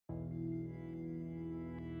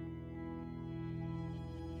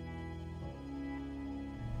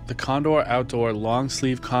The Condor Outdoor Long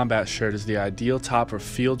Sleeve Combat Shirt is the ideal top for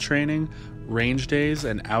field training, range days,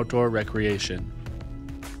 and outdoor recreation.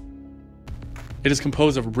 It is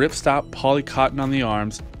composed of ripstop poly cotton on the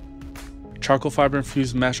arms, charcoal fiber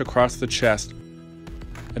infused mesh across the chest,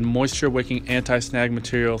 and moisture wicking anti-snag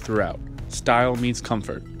material throughout. Style meets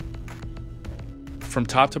comfort. From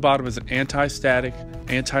top to bottom is an anti-static,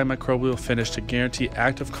 anti-microbial finish to guarantee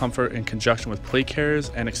active comfort in conjunction with plate carriers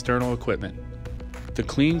and external equipment. The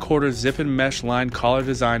clean quarter zip and mesh lined collar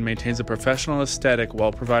design maintains a professional aesthetic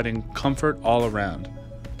while providing comfort all around.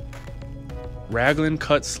 Raglan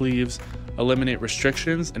cut sleeves eliminate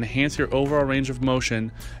restrictions, enhance your overall range of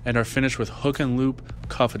motion, and are finished with hook and loop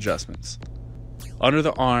cuff adjustments. Under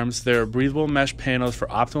the arms, there are breathable mesh panels for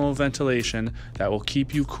optimal ventilation that will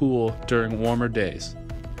keep you cool during warmer days.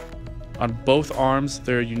 On both arms,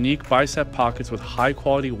 there are unique bicep pockets with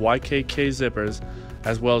high-quality YKK zippers,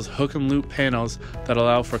 as well as hook and loop panels that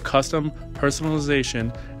allow for custom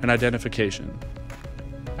personalization and identification.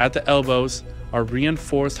 At the elbows are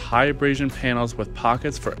reinforced high abrasion panels with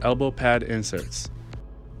pockets for elbow pad inserts.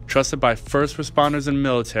 Trusted by first responders and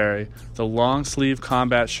military, the long sleeve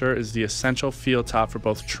combat shirt is the essential field top for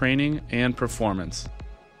both training and performance.